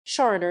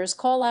Showrunners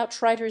call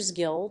out Writers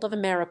Guild of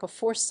America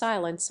for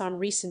silence on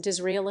recent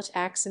Israel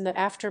attacks in the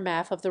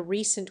aftermath of the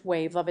recent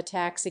wave of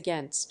attacks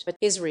against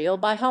Israel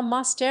by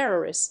Hamas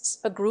terrorists.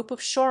 A group of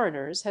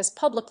showrunners has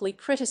publicly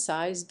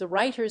criticized the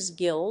Writers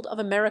Guild of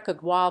America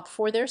 (GWAB)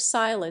 for their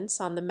silence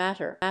on the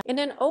matter. In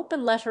an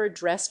open letter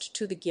addressed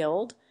to the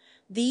Guild,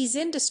 these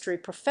industry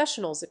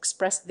professionals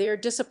expressed their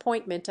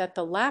disappointment at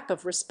the lack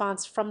of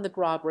response from the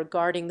GWAB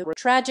regarding the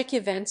tragic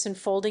events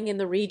unfolding in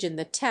the region.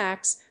 The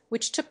attacks,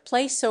 which took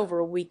place over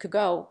a week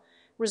ago,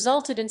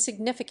 resulted in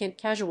significant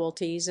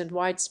casualties and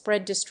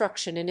widespread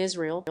destruction in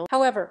Israel.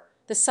 However,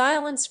 the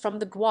silence from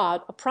the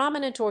GWAD, a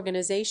prominent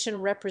organization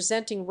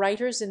representing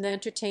writers in the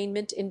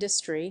entertainment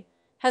industry,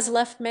 has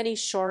left many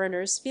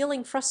showrunners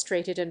feeling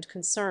frustrated and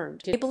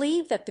concerned. They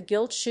believe that the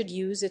Guild should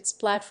use its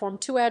platform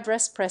to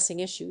address pressing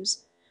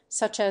issues,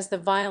 such as the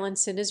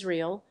violence in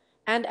Israel,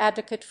 and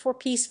advocate for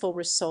peaceful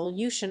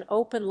resolution.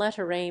 Open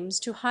letter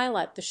aims to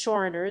highlight the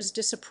showrunners'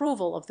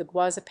 disapproval of the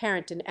GWA's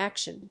apparent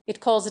inaction.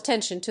 It calls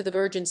attention to the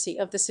urgency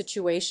of the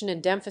situation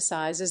and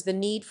emphasizes the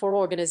need for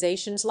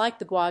organizations like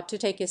the GWA to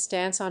take a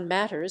stance on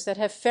matters that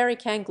have very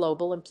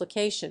global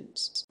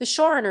implications. The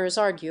showrunners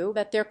argue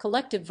that their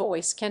collective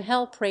voice can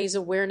help raise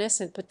awareness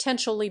and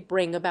potentially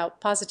bring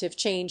about positive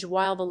change.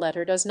 While the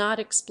letter does not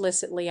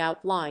explicitly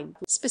outline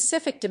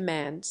specific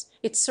demands,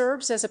 it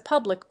serves as a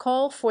public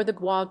call for the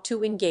GWA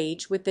to engage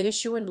with the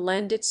issue and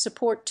lend its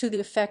support to the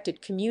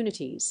affected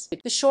communities.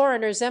 The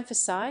showrunners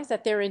emphasize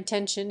that their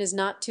intention is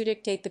not to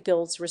dictate the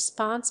Guild's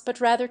response, but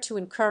rather to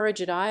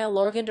encourage a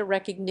dialogue and a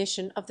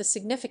recognition of the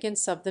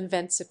significance of the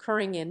events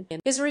occurring in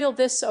Israel.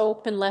 This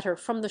open letter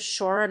from the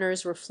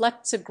showrunners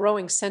reflects a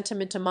growing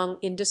sentiment among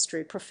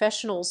industry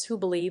professionals who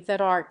believe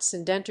that arts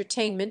and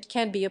entertainment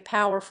can be a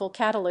powerful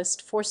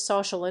catalyst for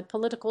social and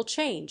political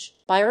change.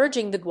 By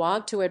urging the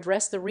GWA to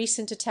address the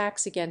recent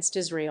attacks against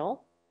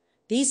Israel,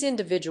 these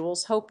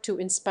individuals hope to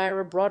inspire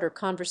a broader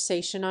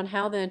conversation on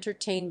how the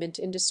entertainment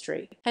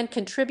industry can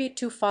contribute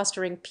to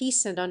fostering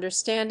peace and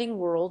understanding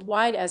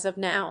worldwide. As of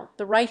now,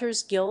 the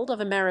Writers Guild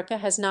of America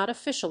has not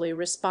officially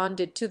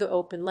responded to the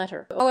open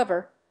letter.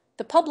 However,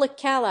 the public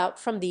callout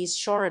from these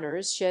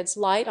showrunners sheds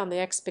light on the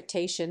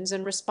expectations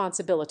and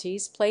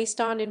responsibilities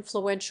placed on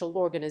influential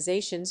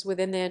organizations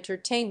within the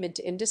entertainment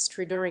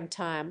industry during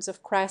times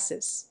of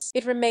crisis.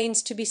 It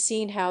remains to be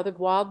seen how the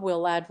GWAB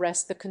will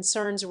address the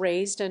concerns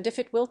raised and if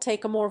it will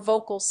take a more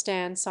vocal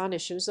stance on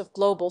issues of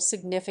global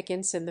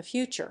significance in the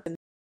future.